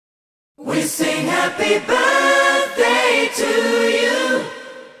sing happy birthday to you,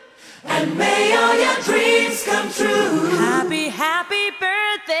 and may all your dreams come true. Happy